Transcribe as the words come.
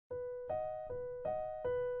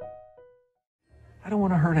don't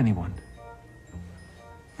want to hurt anyone.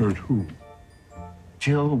 Hurt who?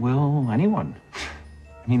 Jill, Will, anyone.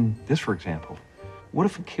 I mean, this, for example. What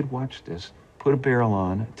if a kid watched this, put a barrel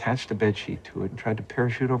on, attached a bedsheet to it, and tried to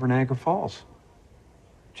parachute over Niagara Falls?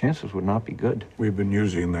 Chances would not be good. We've been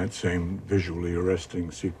using that same visually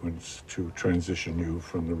arresting sequence to transition you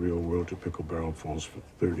from the real world to Pickle Barrel Falls for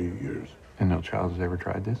 30 years. And no child has ever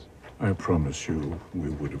tried this? I promise you, we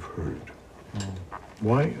would have heard.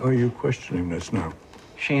 Why are you questioning this now?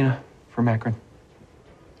 Sheena from Akron.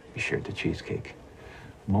 We shared the cheesecake.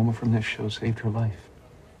 A moment from this show saved her life.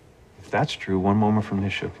 If that's true, one moment from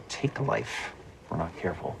this show could take a life if we're not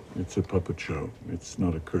careful. It's a puppet show. It's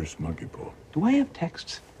not a cursed monkey paw. Do I have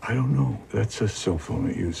texts? I don't know. That's a cell phone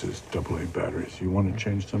that uses AA batteries. You want to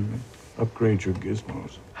change something? Upgrade your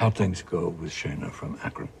gizmos. How'd things go with Shayna from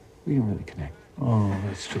Akron? We didn't really connect. Oh,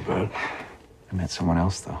 that's too bad. I met someone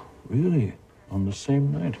else, though. Really? On the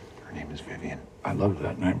same night? Her name is Vivian. I love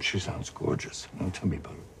that name. She sounds gorgeous. Now tell me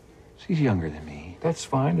about her. She's younger than me. That's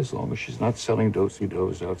fine as long as she's not selling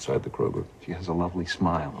do-si-dos outside the Kroger. She has a lovely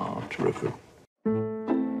smile. Oh, terrific.